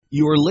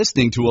You are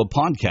listening to a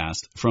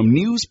podcast from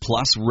News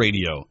Plus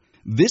Radio.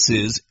 This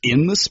is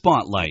In the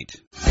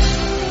Spotlight.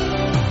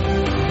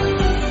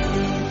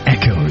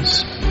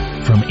 Echoes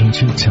from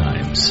ancient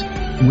times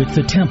with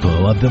the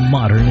tempo of the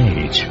modern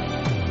age.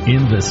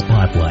 In the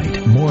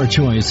Spotlight, more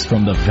choice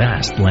from the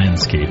vast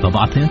landscape of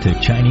authentic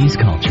Chinese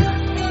culture.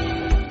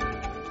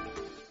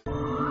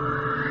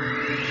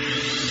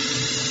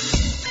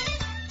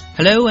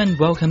 Hello and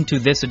welcome to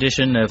this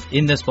edition of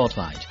In the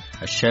Spotlight,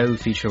 a show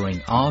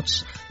featuring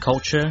arts,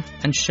 culture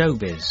and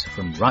showbiz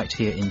from right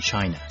here in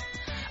China.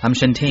 I'm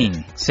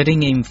Shenting,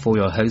 sitting in for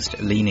your host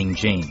Li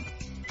Ningjing.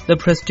 The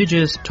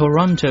prestigious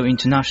Toronto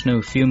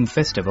International Film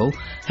Festival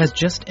has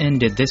just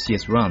ended this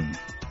year's run,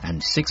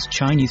 and 6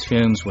 Chinese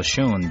films were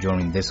shown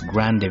during this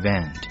grand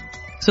event.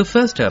 So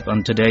first up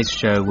on today's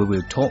show, we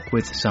will talk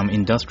with some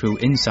industrial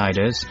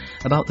insiders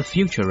about the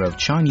future of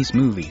Chinese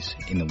movies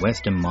in the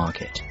Western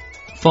market.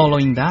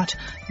 Following that,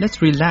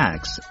 let's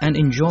relax and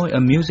enjoy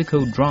a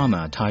musical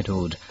drama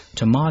titled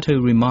Tomato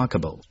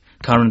Remarkable.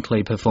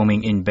 Currently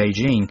performing in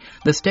Beijing,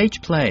 the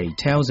stage play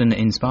tells an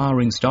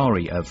inspiring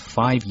story of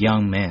 5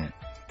 young men.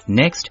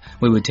 Next,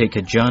 we will take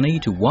a journey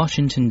to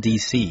Washington,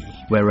 D.C.,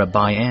 where a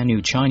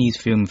biannual Chinese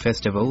film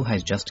festival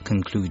has just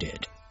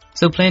concluded.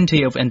 So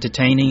plenty of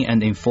entertaining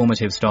and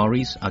informative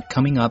stories are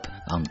coming up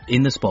on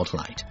In the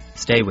Spotlight.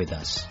 Stay with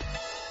us.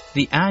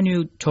 The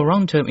annual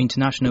Toronto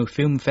International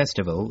Film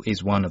Festival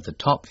is one of the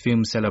top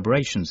film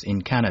celebrations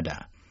in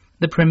Canada.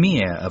 The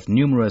premiere of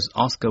numerous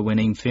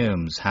Oscar-winning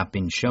films have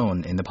been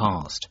shown in the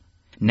past.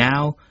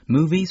 Now,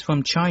 movies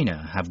from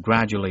China have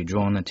gradually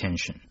drawn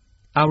attention.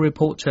 Our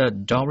reporter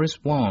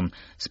Doris Wong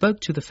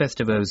spoke to the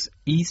festival's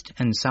East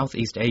and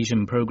Southeast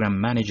Asian program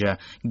manager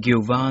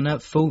Giovanna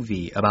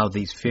Fulvi about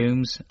these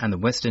films and the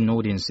Western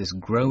audience's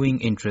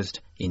growing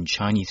interest in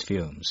Chinese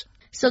films.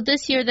 So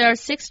this year there are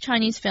 6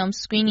 Chinese films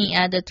screening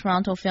at the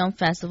Toronto Film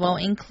Festival,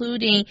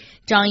 including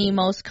Zhang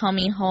Yimou's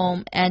Coming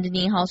Home and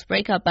Ning Hao's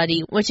Breakup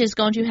Buddy, which is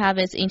going to have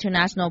its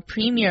international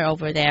premiere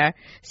over there.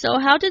 So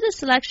how did the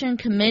selection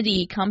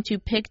committee come to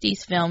pick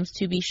these films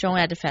to be shown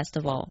at the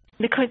festival?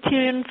 The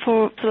criterion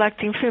for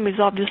selecting film is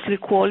obviously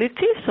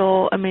quality.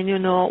 So,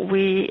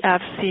 we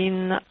have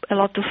seen a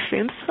lot of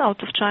films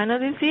out of China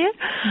this year.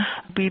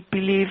 We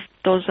believe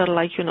those are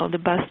the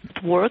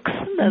best works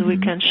that we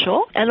can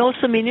show. And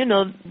also,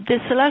 the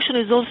selection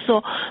is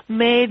also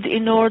made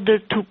in order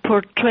to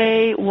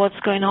portray what's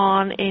going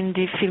on in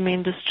the film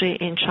industry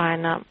in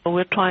China.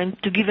 We're trying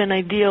to give an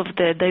idea of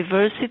the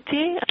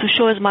diversity, to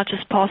show as much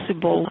as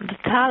possible the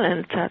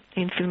talent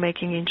in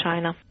filmmaking in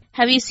China.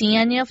 Have you seen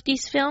any of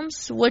these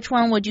films? Which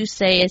one would you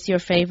say is your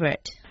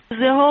favorite?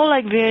 They're all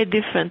very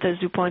different,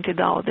 as you pointed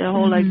out. They're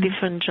all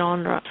different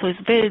genre. So it's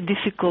very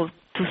difficult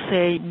to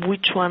say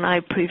which one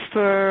I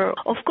prefer.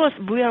 Of course,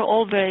 we are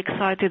all very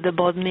excited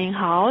about Ning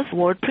Hao's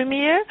world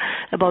premiere,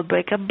 about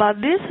Breakup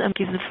Buddies. And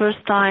it's the first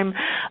time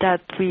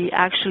that we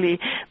actually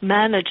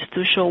managed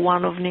to show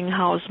one of Ning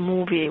Hao's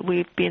movie.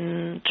 We've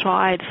been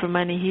tried for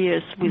many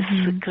years with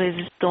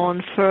Crazy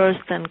Stone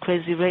first and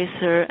Crazy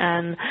Racer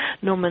and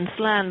No Man's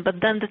Land,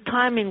 but then the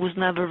timing was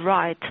never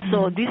right.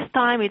 So this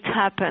time it's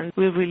happened.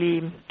 We're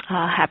really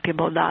happy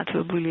about that.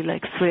 We're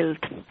really thrilled.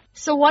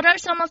 So what are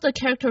some of the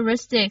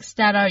characteristics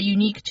that are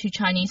unique to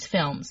Chinese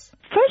films?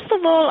 First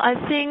of all,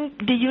 I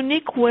think the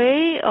unique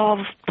way of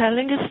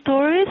telling the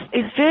stories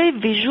is very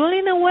visual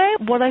in a way.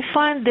 What I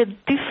find the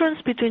difference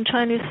between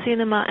Chinese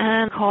cinema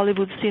and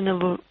Hollywood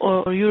cinema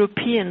or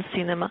European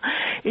cinema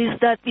is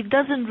that it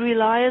doesn't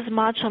rely as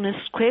much on a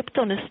script,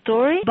 on a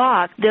story,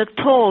 but they're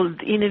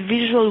told in a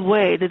visual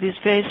way that is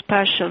very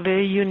special,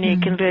 very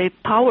unique and very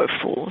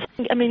powerful.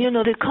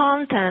 The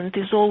content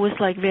is always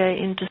very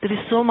interesting. There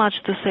is so much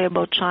to say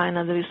about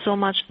China. There is so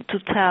much to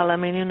tell.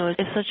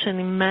 It's such an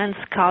immense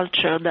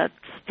culture that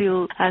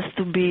still has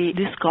to be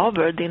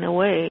discovered in a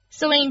way.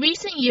 So in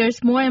recent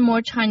years, more and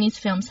more Chinese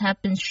films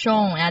have been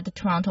shown at the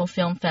Toronto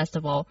Film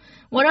Festival.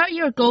 What are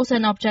your goals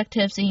and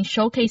objectives in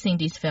showcasing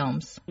these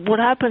films? What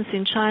happens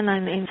in China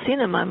and in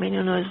cinema,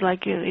 is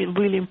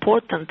really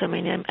important.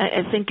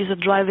 I think it's a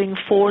driving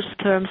force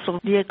in terms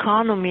of the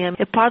economy. And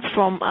apart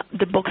from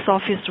the box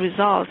office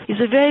results, it's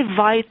a very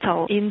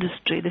vital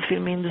industry, the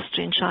film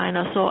industry in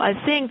China. So I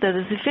think that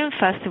as a film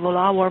festival,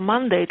 our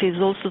mandate is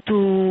also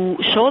to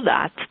show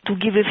that, to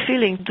give a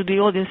feeling to the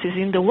audiences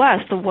in the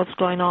West of what's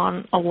going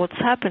on or what's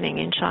happening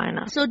in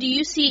China. So do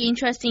you see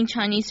interest in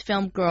Chinese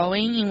film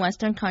growing in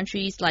Western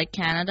countries like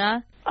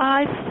Canada?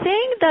 I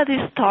think that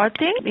is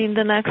starting. In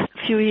the next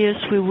few years,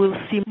 we will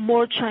see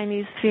more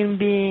Chinese film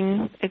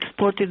being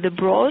exported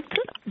abroad.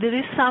 There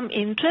is some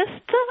interest.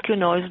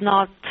 It's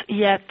not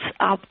yet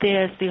up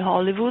there as the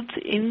Hollywood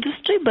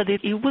industry, but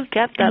it will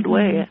get that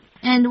way.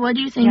 And what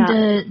do you think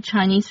the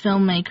Chinese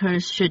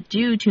filmmakers should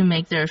do to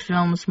make their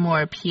films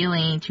more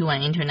appealing to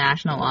an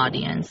international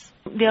audience?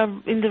 they are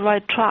in the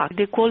right track.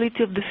 The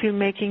quality of the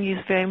filmmaking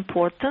is very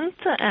important,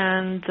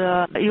 and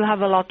you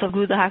have a lot of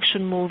good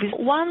action movies.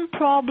 One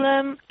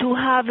problem to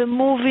have a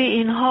movie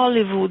in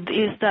Hollywood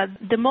is that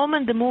the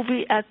moment the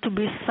movie had to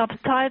be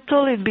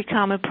subtitled, it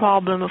became a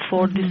problem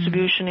for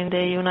distribution in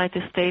the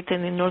United States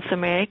and in North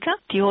America.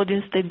 The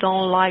audience, they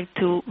don't like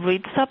to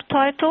read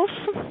subtitles.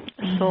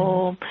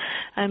 So,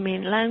 I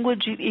mean,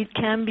 language, it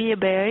can be a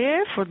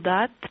barrier for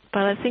that,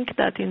 but I think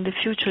that in the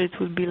future it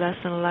will be less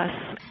and less.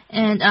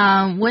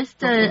 And with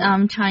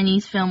the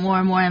Chinese film, more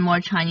and more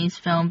Chinese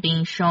film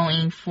being shown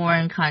in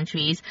foreign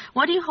countries,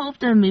 what do you hope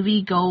the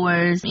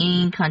moviegoers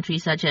in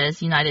countries such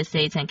as United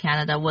States and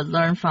Canada would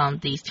learn from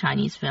these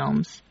Chinese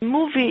films?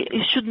 Movie,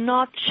 it should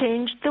not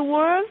change the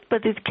world,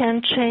 but it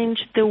can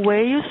change the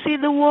way you see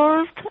the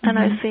world, and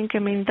I think, I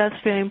mean,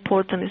 that's very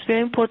important. It's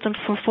very important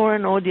for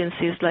foreign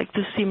audiences, like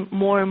to see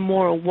more and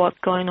more of what's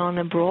going on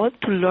abroad,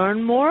 to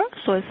learn more,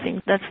 so I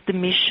think that's the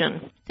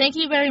mission. Thank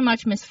you very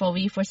much, Ms.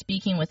 Fulvey, for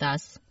speaking with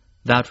us.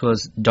 That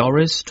was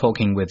Doris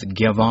talking with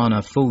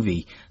Giovanna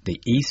Fulvey,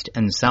 the East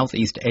and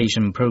Southeast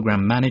Asian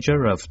Program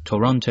Manager of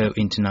Toronto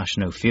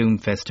International Film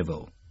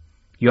Festival.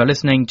 You are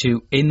listening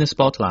to In the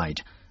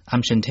Spotlight.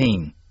 I'm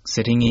Shantain,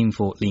 sitting in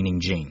for Li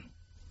Ningjing.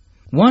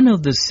 One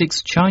of the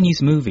 6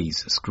 Chinese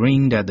movies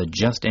screened at the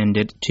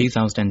just-ended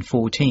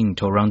 2014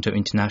 Toronto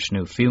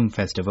International Film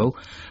Festival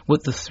was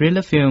the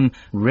thriller film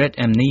Red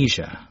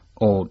Amnesia,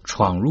 or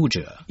闯入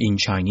者 in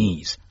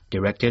Chinese,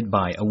 directed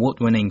by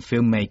award-winning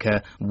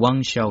filmmaker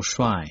Wang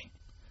Xiaoshuai.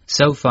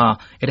 So far,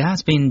 it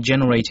has been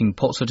generating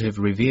positive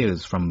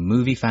reviews from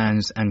movie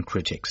fans and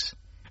critics.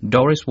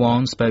 Doris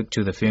Wang spoke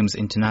to the film's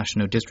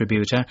international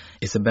distributor,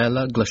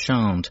 Isabella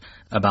Glashant,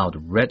 about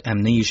Red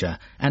Amnesia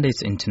and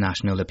its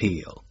international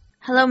appeal.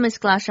 Hello, Ms.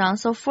 Glashant.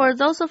 So for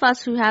those of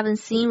us who haven't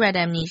seen Red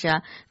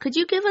Amnesia, could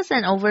you give us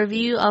an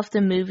overview of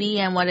the movie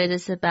and what it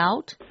is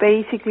about?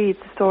 Basically, it's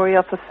a story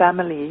of a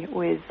family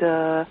with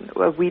a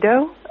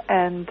widow,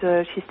 and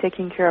she's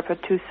taking care of her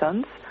 2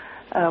 sons.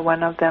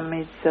 One of them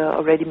is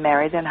already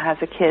married and has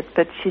a kid,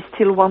 but she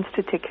still wants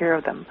to take care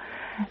of them.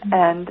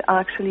 And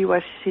actually,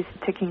 while she's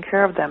taking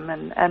care of them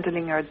and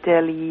handling her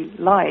daily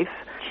life,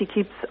 she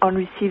keeps on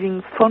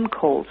receiving phone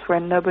calls where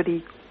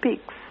nobody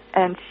picks.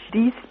 And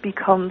this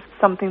becomes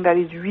something that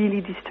is really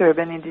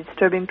disturbing, and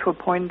disturbing to a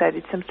point that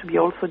it seems to be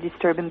also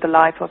disturbing the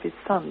life of his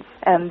sons.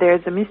 And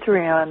there's a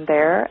mystery on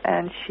there,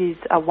 and she's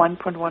at one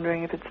point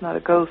wondering if it's not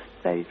a ghost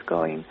that is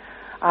going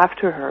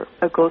after her,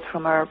 a ghost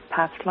from her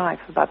past life,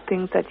 about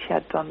things that she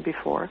had done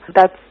before.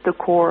 That's the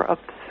core of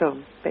the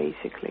film,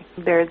 basically.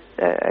 There's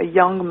a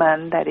young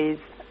man that is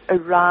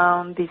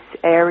around this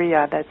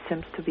area that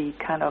seems to be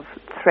kind of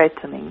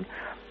threatening,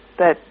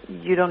 but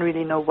you don't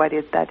really know what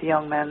is that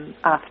young man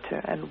after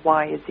and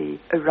why is he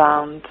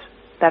around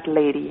that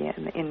lady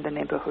in the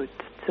neighborhood.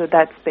 So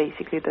that's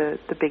basically the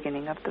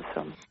beginning of the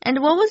film. And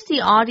what was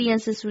the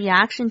audience's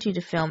reaction to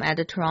the film at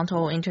the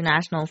Toronto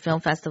International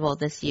Film Festival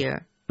this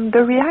year?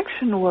 The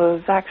reaction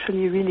was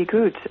actually really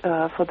good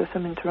for the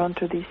film in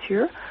Toronto this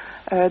year.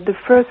 The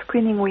first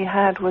screening we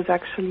had was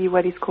actually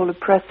what is called a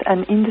press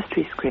and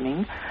industry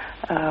screening,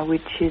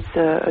 which is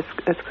a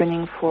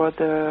screening for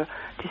the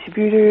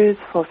distributors,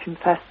 for film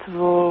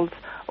festivals,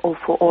 or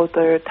for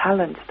other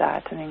talents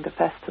that are in the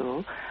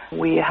festival.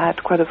 We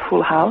had quite a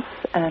full house,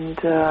 and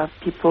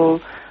people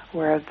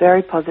were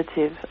very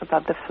positive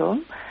about the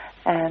film.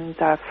 And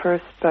our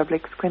first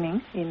public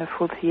screening in a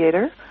full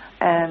theater,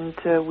 and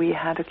we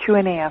had a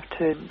Q&A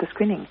after the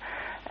screening.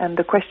 And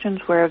the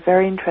questions were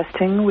very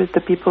interesting, with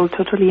the people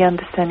totally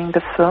understanding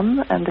the film,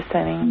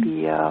 understanding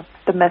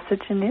the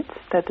message in it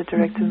that the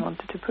director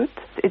wanted to put.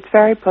 It's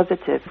very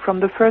positive. From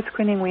the first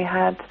screening we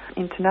had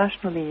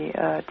internationally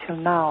till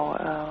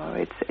now,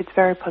 it's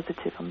very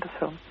positive on the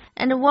film.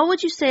 And what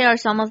would you say are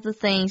some of the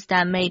things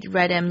that made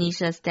Red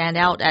Amnesia stand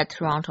out at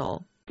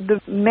Toronto? The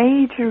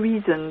major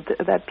reason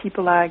that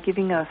people are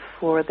giving us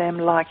for them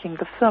liking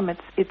the film,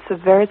 it's a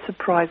very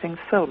surprising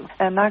film.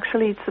 And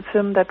actually it's a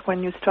film that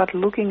when you start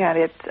looking at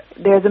it,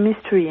 there's a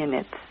mystery in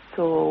it.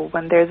 So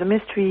when there's a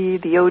mystery,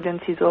 the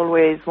audience is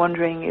always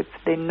wondering if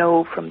they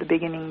know from the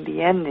beginning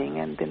the ending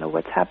and they know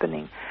what's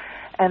happening.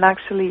 And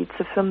actually it's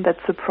a film that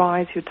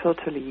surprises you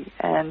totally.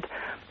 And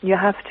you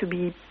have to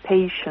be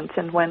patient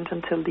and wait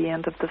until the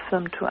end of the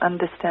film to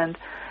understand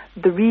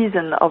the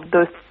reason of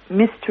the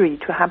mystery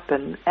to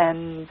happen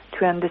and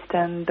to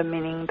understand the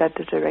meaning that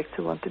the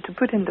director wanted to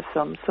put in the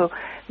film. So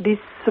this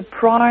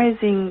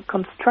surprising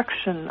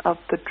construction of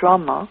the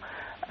drama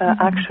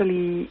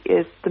actually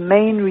is the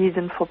main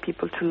reason for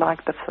people to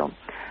like the film.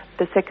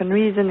 The second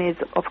reason is,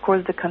 of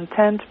course, the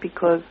content,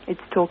 because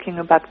it's talking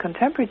about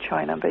contemporary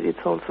China, but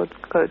it's also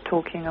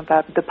talking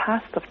about the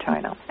past of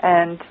China.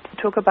 And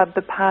to talk about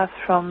the past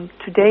from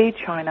today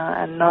China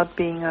and not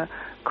being a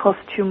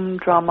costume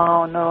drama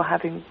or no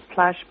having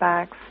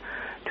flashbacks,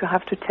 to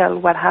have to tell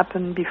what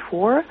happened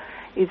before,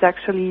 is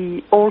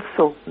actually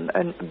also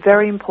a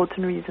very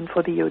important reason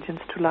for the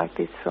audience to like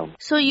this film.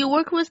 So you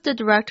work with the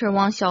director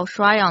Wang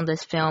Xiaoshuai on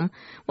this film.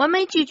 What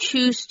made you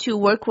choose to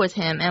work with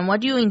him, and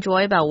what do you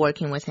enjoy about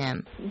working with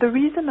him? The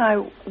reason I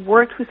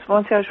worked with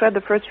Wang Xiaoshuai,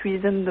 the first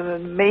reason, the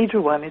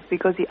major one, is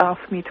because he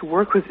asked me to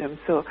work with him.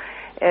 So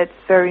it's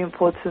very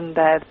important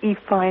that he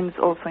finds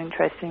also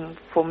interesting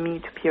for me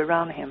to be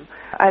around him.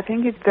 I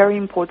think it's very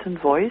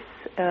important voice.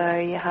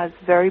 He has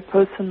very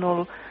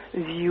personal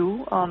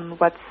view on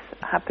what's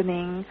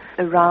happening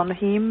around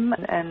him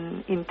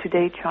and in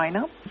today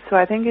China. So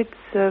I think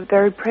it's a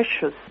very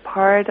precious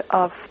part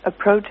of a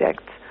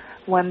project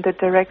when the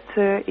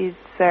director is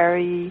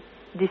very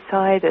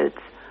decided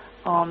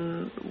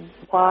on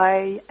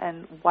why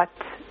and what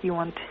you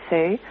want to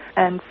say.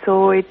 And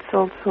so it's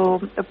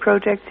also a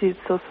project,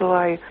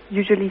 I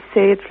usually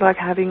say it's like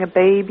having a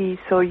baby,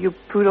 so you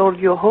put all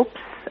your hopes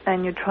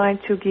and you try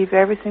to give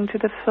everything to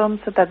the film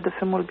so that the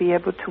film will be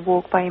able to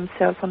walk by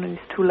himself on his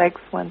two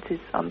legs once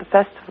it's on the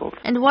festival.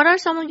 And what are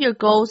some of your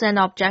goals and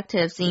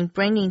objectives in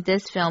bringing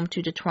this film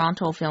to the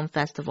Toronto Film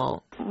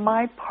Festival?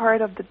 My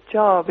part of the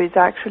job is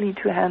actually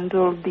to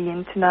handle the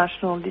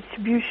international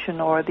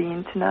distribution or the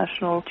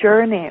international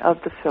journey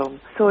of the film.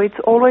 So it's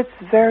always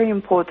very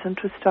important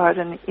to start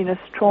in a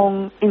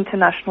strong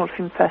international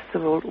film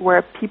festival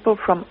where people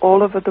from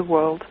all over the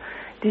world,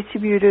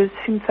 distributors,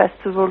 film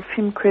festival,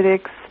 film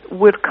critics,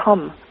 will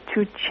come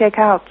to check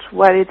out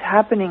what is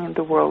happening in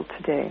the world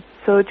today.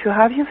 So to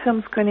have your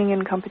film screening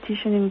in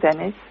competition in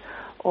Venice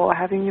or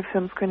having your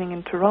film screening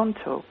in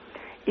Toronto,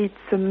 it's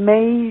a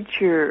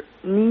major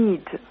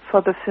need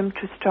for the film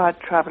to start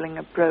traveling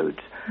abroad,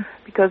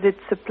 because it's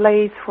a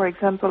place, for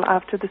example,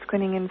 after the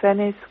screening in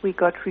Venice, we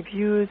got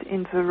reviews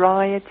in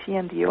Variety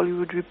and the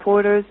Hollywood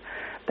Reporters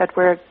that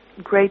were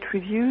great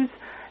reviews,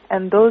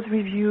 and those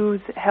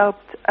reviews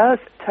helped us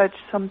touch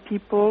some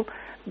people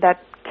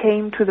that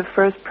came to the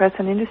first press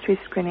and industry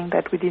screening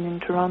that we did in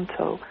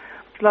Toronto.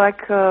 It's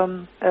like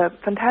a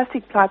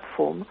fantastic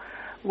platform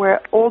where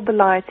all the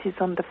light is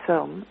on the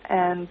film,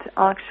 and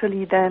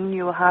actually then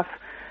you have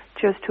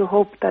just to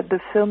hope that the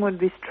film will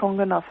be strong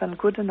enough and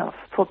good enough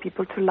for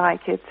people to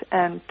like it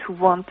and to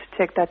want to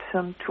take that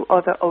film to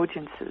other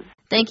audiences.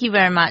 Thank you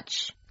very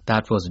much.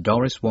 That was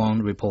Doris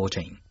Wong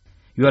reporting.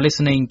 You are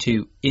listening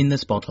to In the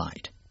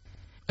Spotlight.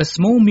 A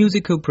small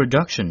musical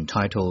production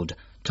titled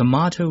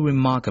Tomato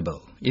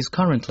Remarkable is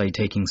currently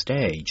taking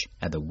stage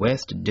at the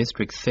West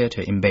District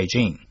Theatre in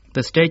Beijing.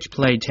 The stage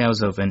play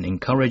tells of an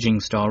encouraging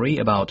story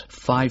about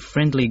 5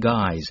 friendly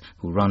guys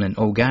who run an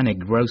organic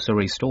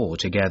grocery store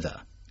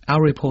together.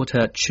 Our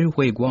reporter Chu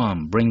Hui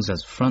Guang brings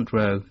us front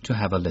row to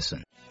have a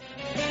listen.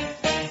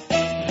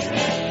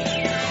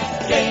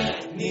 给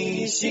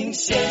你新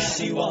鲜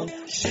希望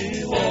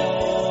是我，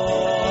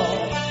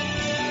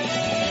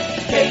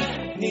给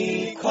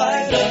你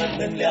快乐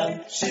能量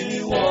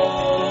是我，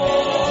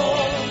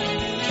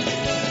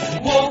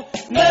我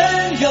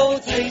们有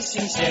最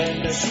新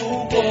鲜的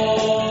蔬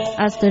果。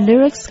 As the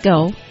lyrics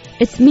go,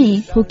 it's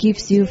me who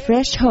gives you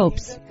fresh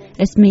hopes.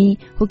 It's me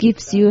who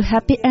gives you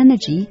happy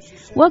energy.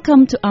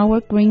 Welcome to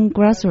our green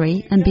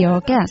grocery and be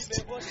our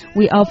guest.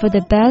 We offer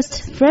the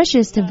best,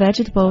 freshest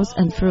vegetables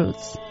and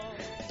fruits.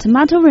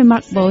 Tomato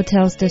Remarkable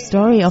tells the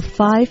story of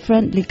 5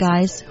 friendly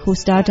guys who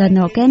start an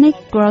organic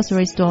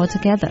grocery store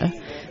together.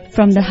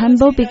 From the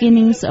humble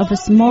beginnings of a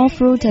small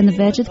fruit and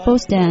vegetable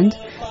stand,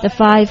 the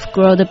 5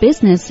 grow the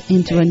business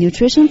into a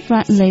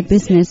nutrition-friendly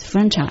business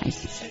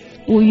franchise.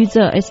 Wu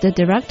Yuze is the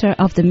director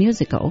of the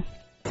musical.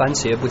 番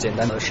茄不简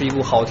单的是一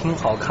部好听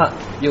好看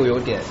又有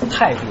点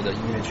态度的音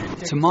乐剧。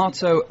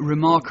 Tomato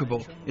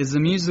Remarkable is a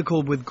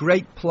musical with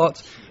great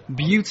plot,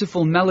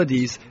 beautiful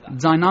melodies,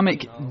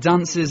 dynamic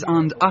dances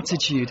and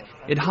attitude.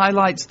 It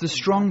highlights the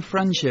strong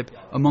friendship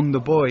among the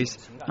boys.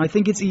 I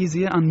think it's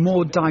easier and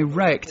more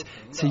direct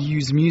to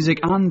use music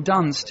and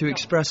dance to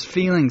express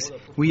feelings.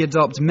 We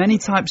adopt many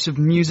types of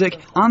music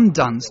and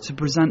dance to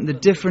present the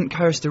different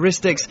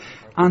characteristics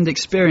and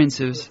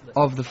experiences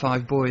of the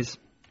 5 boys.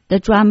 The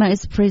drama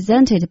is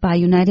presented by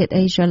United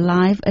Asia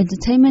Live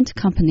Entertainment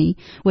Company,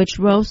 which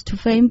rose to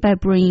fame by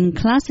bringing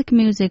classic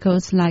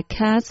musicals like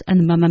Cats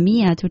and Mamma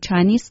Mia to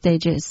Chinese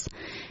stages.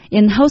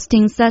 In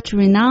hosting such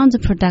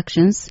renowned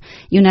productions,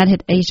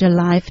 United Asia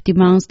Live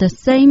demands the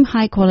same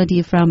high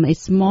quality from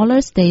its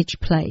smaller stage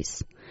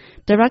plays.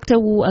 Director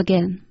Wu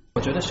again. 我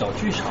觉得小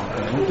剧场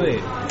可能对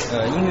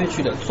音乐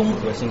剧的综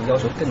合性要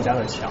求更加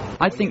的强。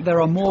 I think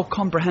there are more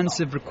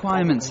comprehensive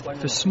requirements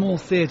for small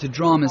theatre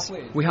dramas.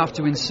 We have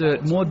to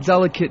insert more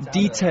delicate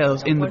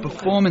details in the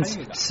performance,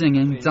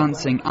 singing,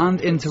 dancing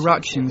and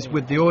interactions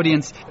with the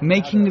audience.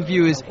 Making the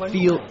viewers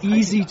feel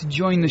easy to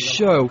join the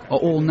show are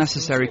all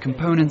necessary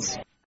components.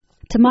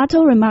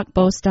 Tomato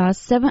Remarkable stars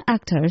 7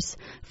 actors,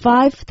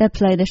 5 that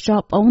play the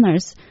shop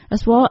owners,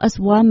 as well as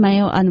 1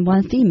 male and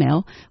 1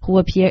 female, who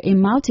appear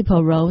in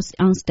multiple roles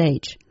on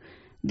stage.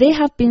 They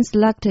have been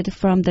selected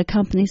from the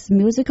company's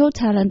musical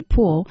talent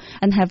pool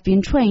and have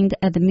been trained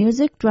at the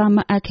Music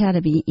Drama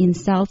Academy in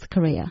South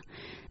Korea.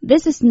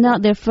 This is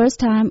not their first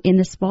time in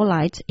the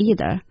spotlight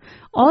either.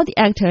 All the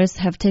actors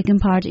have taken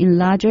part in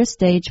larger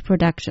stage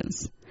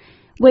productions.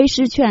 Wei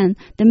Shiquan,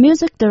 the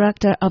music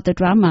director of the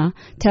drama,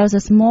 tells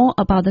us more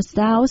about the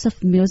styles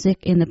of music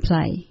in the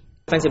play.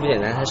 番茄不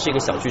简单，它是一个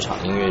小剧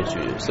场音乐剧，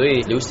所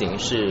以流行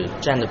是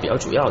占的比较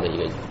主要的一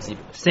个基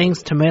本。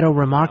Since Tomato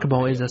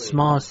Remarkable is a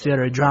small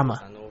theater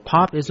drama,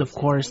 pop is of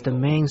course the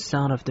main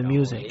sound of the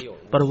music,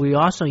 but we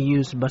also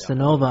use bossa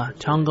nova,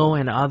 tango,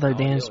 and other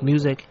dance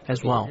music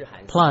as well.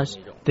 Plus,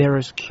 there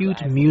is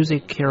cute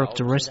music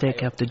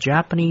characteristic of the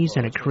Japanese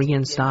and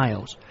Korean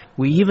styles.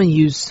 We even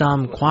use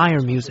some choir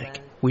music.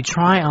 We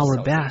try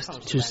our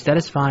best to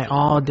satisfy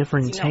all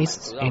different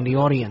tastes in the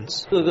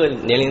audience. 各个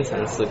年龄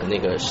层次的那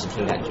个视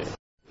听感觉。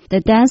 The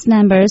dance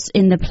numbers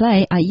in the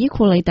play are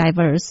equally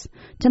diverse.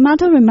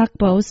 Tomato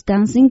Remarkable's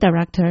dancing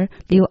director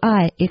Liu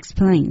Ai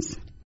explains.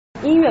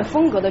 音乐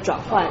风格的转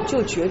换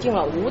就决定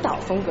了舞蹈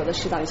风格的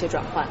适当一些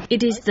转换。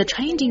It is the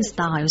changing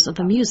styles of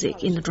the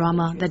music in the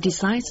drama that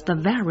decides the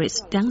various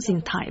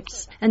dancing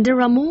types, and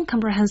there are more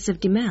comprehensive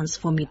demands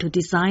for me to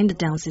design the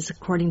dances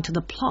according to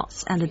the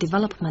plots and the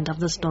development of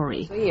the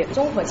story. 所以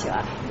综合起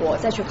来，我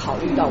再去考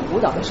虑到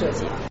舞蹈的设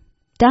计。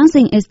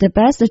 Dancing is the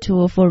best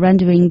tool for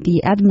rendering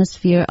the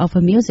atmosphere of a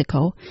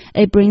musical.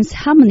 It brings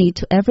harmony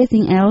to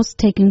everything else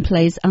taking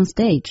place on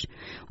stage.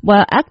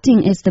 While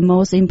acting is the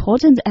most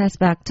important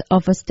aspect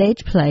of a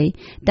stage play,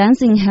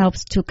 dancing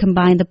helps to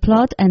combine the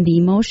plot and the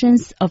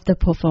emotions of the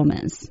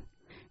performance.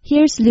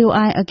 Here's Liu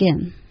Ai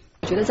again.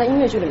 我觉得在音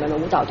乐剧里面的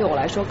舞蹈对我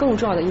来说更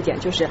重要的一点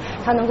就是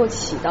它能够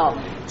起到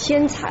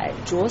添彩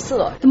着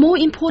色。The more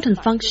important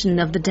function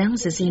of the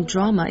dances in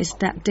drama is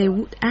that they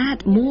would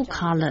add more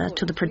color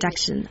to the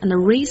production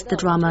and raise the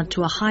drama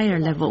to a higher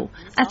level.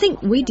 I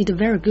think we did a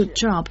very good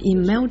job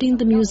in melding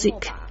the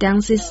music,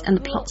 dances,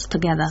 and plots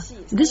together.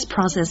 This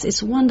process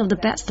is one of the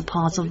best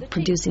parts of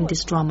producing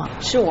this drama.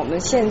 是我们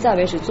现在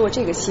为止做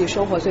这个戏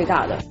收获最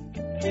大的。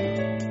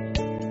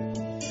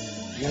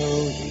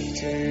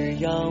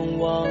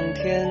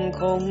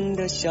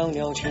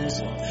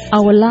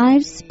 Our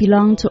lives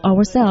belong to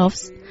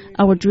ourselves.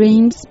 Our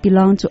dreams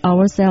belong to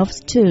ourselves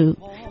too.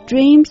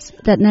 Dreams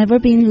that never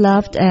been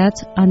laughed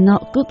at are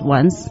not good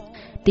ones.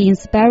 The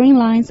inspiring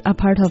lines are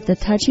part of the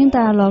touching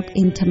dialogue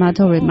in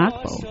Tomato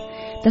Remarkable.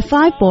 The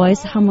five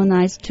boys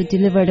harmonize to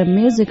deliver the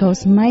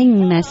musical's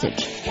main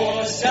message.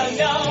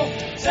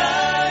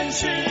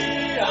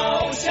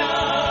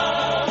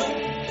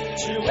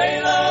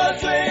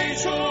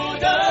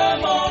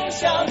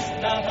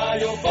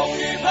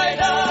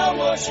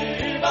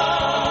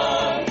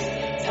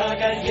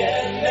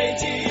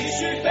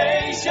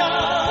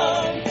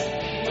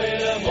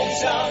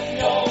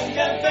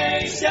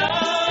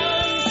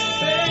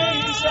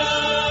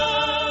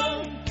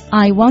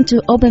 I want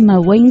to open my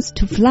wings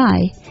to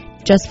fly,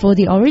 just for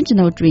the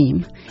original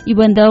dream.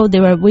 Even though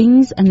there are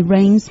winds and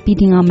rains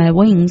beating on my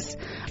wings,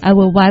 I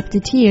will wipe the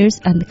tears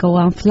and go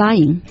on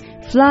flying.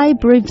 Fly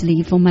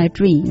bravely for my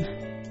dream.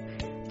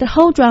 The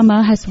whole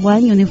drama has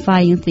one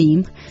unifying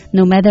theme.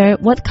 No matter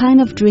what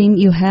kind of dream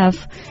you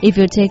have, if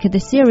you take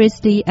it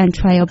seriously and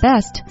try your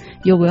best,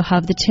 you will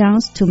have the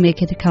chance to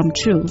make it come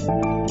true.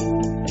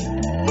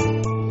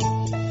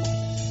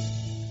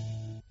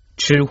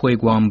 Chi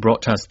Huiguang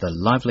brought us the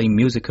lively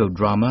musical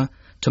drama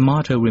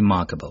Tomato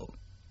Remarkable.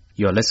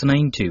 You're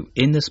listening to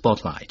In the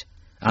Spotlight.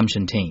 I'm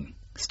Shanting.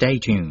 Stay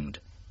tuned.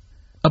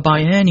 A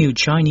biennial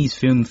Chinese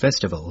film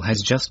festival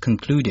has just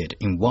concluded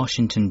in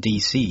Washington,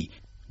 D.C.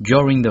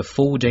 During the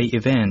 4-day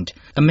event,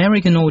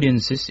 American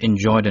audiences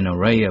enjoyed an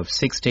array of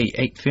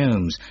 68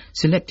 films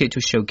selected to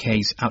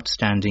showcase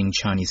outstanding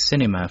Chinese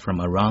cinema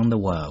from around the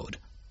world.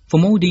 For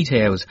more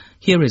details,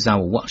 here is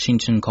our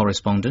Washington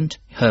correspondent,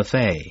 He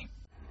Fei.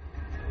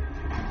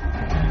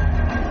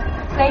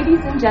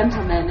 Ladies and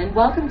gentlemen, and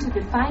welcome to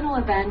the final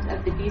event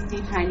of the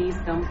DC Chinese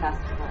Film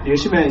Festival.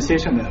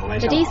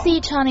 The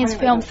DC Chinese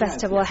Film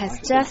Festival has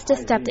just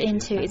stepped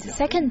into its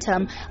second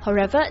term.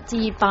 However,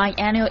 the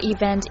biannual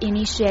event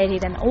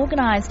initiated and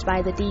organized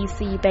by the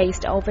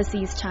DC-based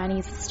overseas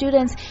Chinese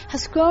students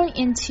has grown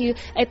into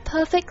a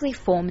perfectly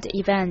formed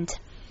event.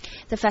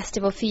 The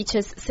festival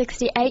features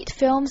 68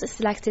 films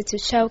selected to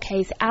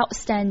showcase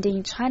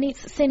outstanding Chinese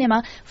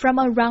cinema from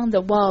around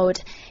the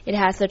world. It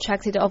has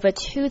attracted over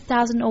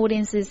 2,000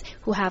 audiences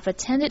who have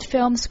attended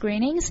film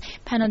screenings,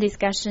 panel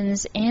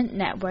discussions, and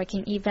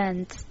networking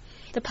events.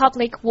 The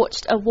public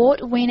watched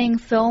award-winning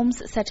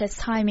films such as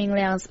Tsai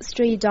Ming-liang's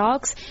Stray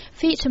Dogs,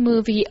 feature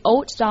movie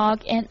Old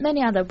Dog, and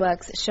many other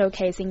works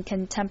showcasing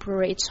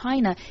contemporary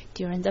China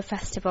during the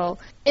festival.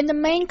 In the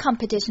main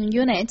competition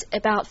unit,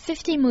 about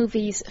 50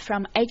 movies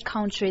from 8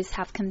 countries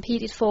have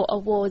competed for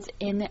awards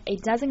in a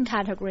dozen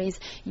categories,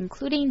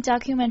 including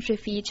documentary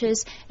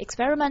features,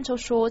 experimental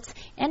shorts,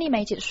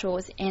 animated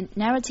shorts, and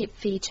narrative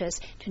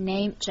features, to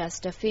name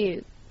just a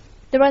few.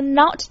 there are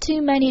not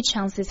too many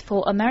chances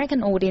for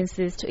American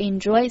audiences to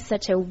enjoy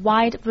such a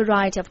wide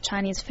variety of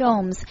Chinese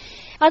films.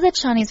 Other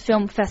Chinese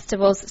film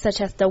festivals,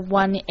 such as the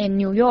one in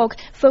New York,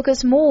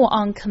 focus more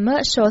on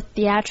commercial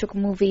theatrical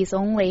movies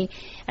only.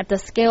 As the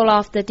scale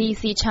of the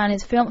DC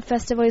Chinese Film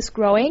Festival is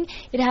growing,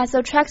 it has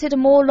attracted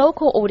more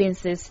local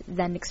audiences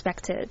than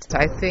expected.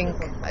 I think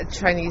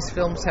Chinese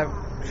films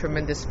have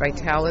tremendous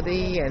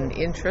vitality and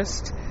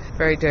interest,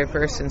 very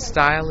diverse in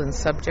style and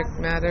subject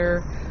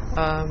matter.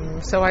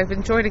 So I've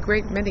enjoyed a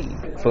great many.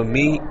 For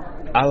me,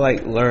 I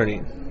like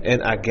learning,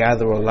 and I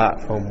gather a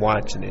lot from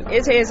watching it.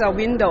 It is a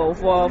window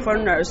for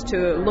foreigners to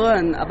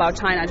learn about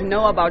China, to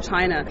know about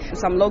China,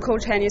 some local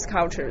Chinese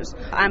cultures.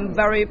 I'm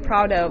very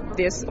proud of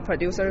these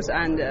producers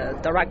and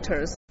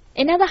directors.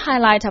 Another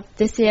highlight of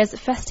this year's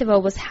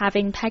festival was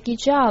having Peggy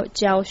Zhao,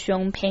 Jiao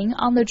Xiongping,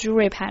 on the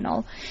jury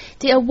panel.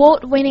 The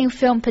award-winning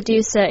film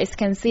producer is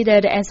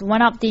considered as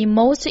one of the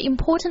most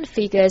important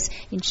figures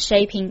in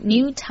shaping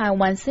new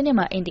Taiwan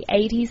cinema in the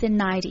 80s and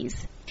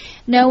 90s.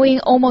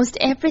 Knowing almost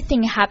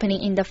everything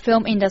happening in the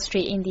film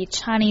industry in the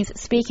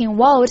Chinese-speaking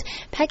world,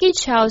 Peggy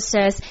Chow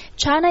says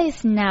China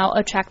is now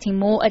attracting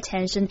more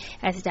attention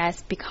as it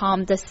has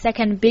become the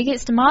second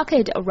biggest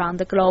market around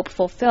the globe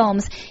for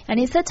films, and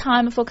it's a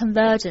time for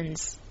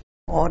convergence.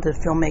 All the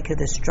filmmakers,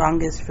 the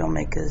strongest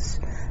filmmakers,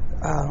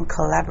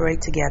 collaborate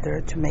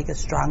together to make a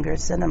stronger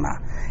cinema,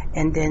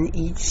 and then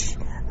each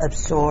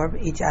absorb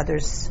each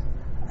other's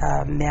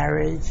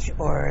marriage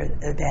or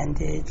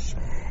advantage,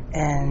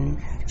 and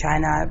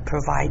China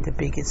provide the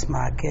biggest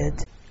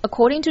market.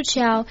 According to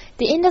Chow,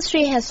 the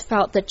industry has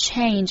felt the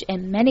change,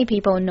 and many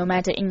people, no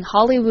matter in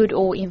Hollywood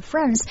or in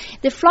France,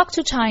 they flock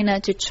to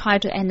China to try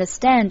to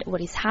understand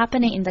what is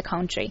happening in the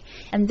country.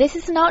 And this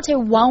is not a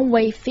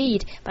one-way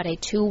feed, but a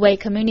two-way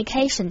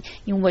communication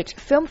in which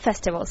film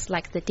festivals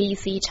like the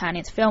DC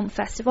Chinese Film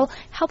Festival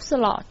helps a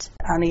lot.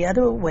 On the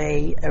other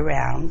way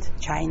around,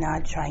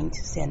 China trying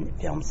to send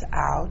films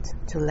out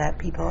to let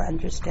people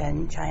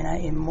understand China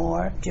in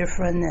more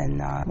different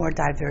and more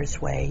diverse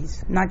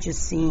ways, not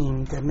just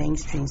seeing the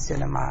mainstream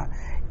cinema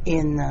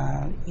in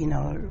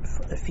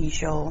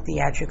official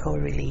theatrical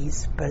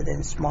release, but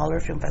then smaller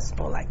film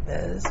festival like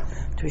this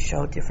to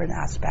show different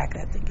aspects.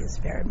 I think is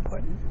very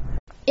important.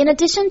 In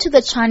addition to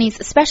the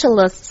Chinese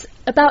specialists,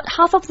 about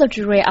half of the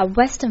jury are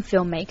Western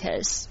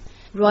filmmakers.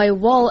 Roy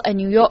Wall, a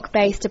New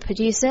York-based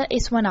producer,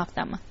 is one of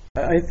them.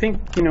 I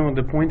think,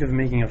 the point of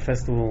making a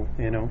festival,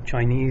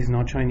 Chinese,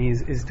 not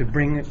Chinese, is to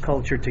bring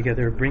culture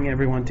together, bring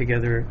everyone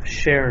together,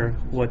 share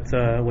what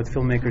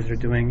filmmakers are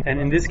doing. And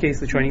in this case,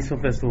 the Chinese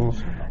Film Festival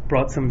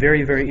brought some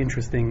very, very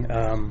interesting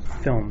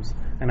films.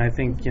 And I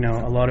think,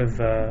 a lot of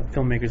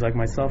filmmakers like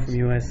myself from the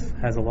U.S.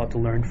 has a lot to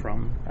learn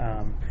from.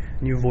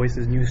 New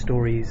voices, new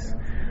stories,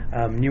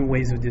 new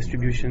ways of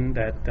distribution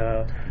that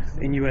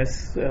in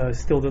U.S.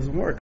 Still doesn't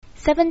work.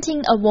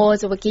 17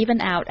 awards were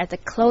given out at the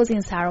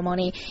closing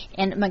ceremony,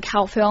 and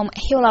Macau film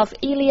Hill of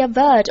Iliad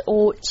Bird,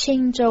 or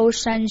Qingzhou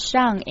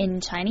Shanshang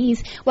in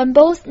Chinese, won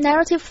both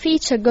Narrative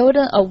Feature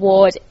Golden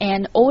Award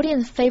and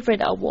Audience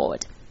Favorite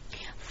Award.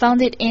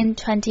 Founded in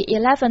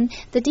 2011,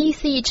 the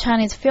DC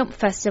Chinese Film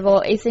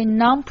Festival is a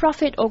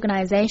non-profit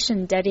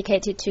organization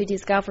dedicated to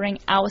discovering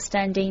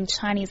outstanding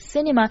Chinese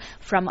cinema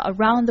from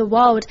around the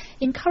world,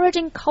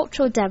 encouraging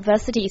cultural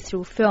diversity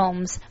through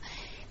films.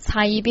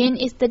 Cai Yibin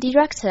is the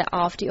director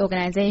of the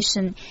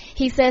organization.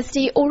 He says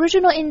the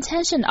original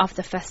intention of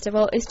the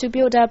festival is to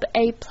build up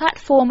a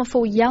platform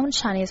for young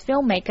Chinese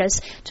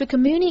filmmakers to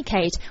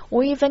communicate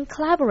or even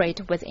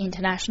collaborate with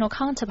international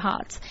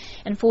counterparts,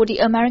 and for the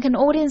American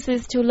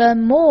audiences to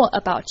learn more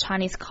about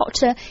Chinese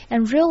culture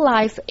and real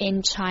life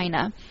in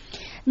China.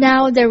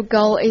 Now their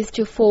goal is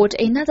to forge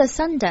another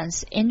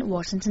Sundance in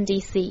Washington,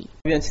 D.C.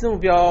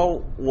 Our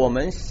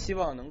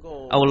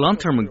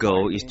long-term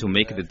goal is to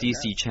make the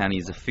DC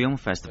Chinese Film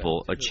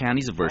Festival a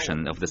Chinese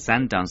version of the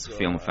Sundance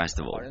Film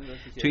Festival,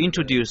 to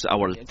introduce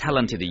our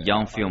talented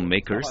young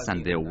filmmakers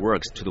and their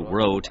works to the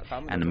world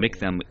and make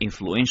them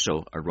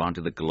influential around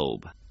the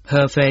globe.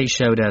 He Fei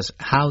showed us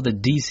how the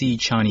DC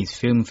Chinese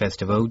Film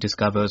Festival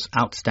discovers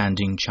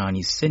outstanding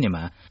Chinese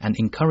cinema and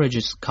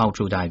encourages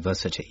cultural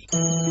diversity.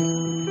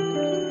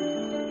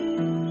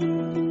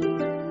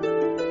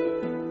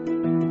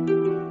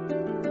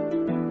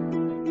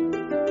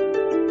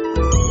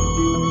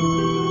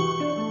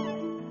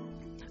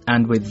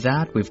 And with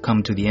that, we've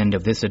come to the end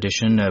of this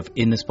edition of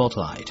In the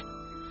Spotlight.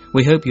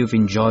 We hope you've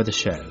enjoyed the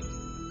show.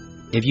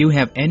 If you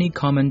have any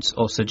comments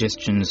or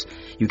suggestions,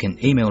 you can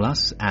email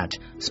us at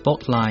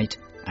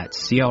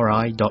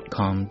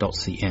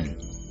spotlight@cri.com.cn.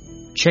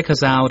 Check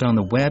us out on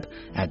the web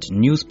at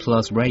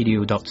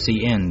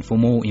newsplusradio.cn for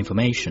more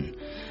information,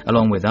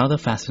 along with other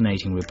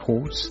fascinating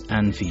reports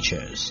and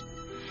features.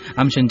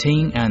 I'm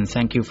Shanting, and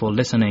thank you for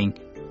listening.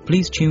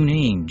 Please tune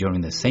in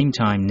during the same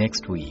time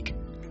next week.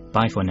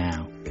 Bye for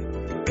now.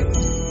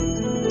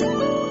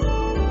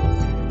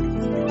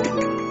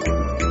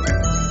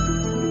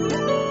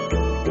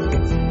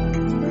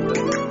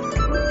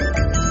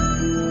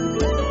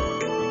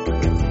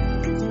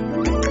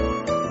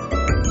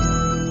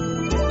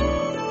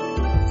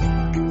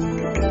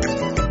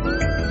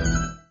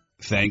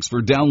 Thanks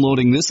for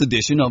downloading this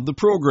edition of the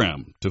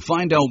program. To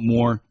find out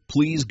more,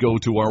 please go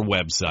to our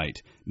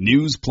website,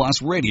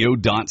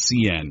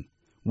 newsplusradio.cn.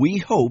 We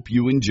hope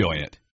you enjoy it.